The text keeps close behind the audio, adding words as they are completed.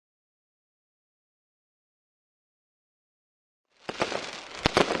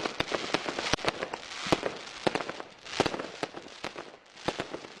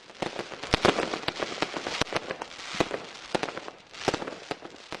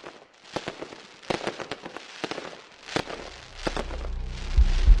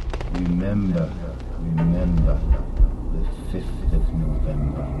Remember, remember the 5th of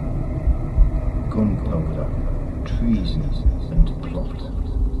November. Gunpowder, treason and plot.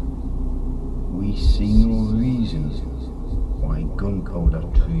 We see no reason why gunpowder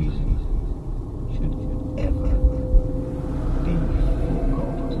treason should ever be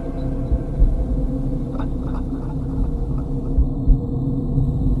forgot.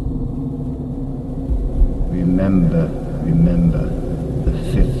 Remember, remember the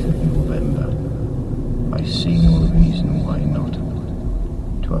 5th of November. I see no reason why not.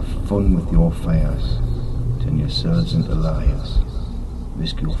 To have fun with your fires, turn yourselves into liars,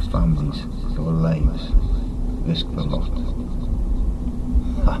 risk your families, your lives, risk the lot.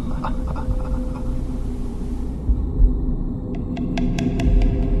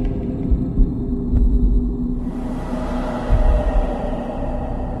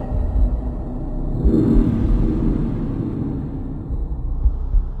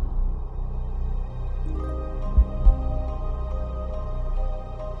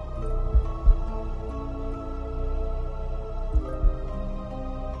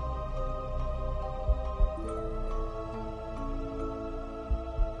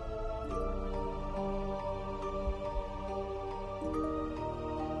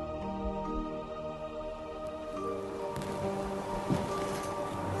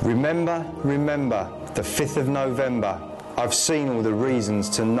 Remember, remember, the 5th of November. I've seen all the reasons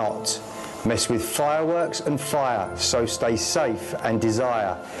to not mess with fireworks and fire, so stay safe and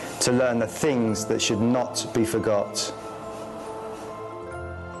desire to learn the things that should not be forgot.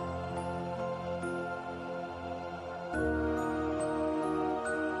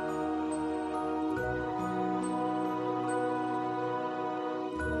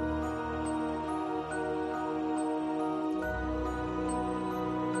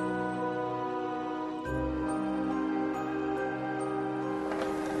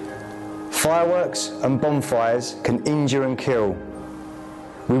 Fireworks and bonfires can injure and kill.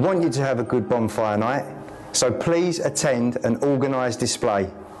 We want you to have a good bonfire night, so please attend an organised display.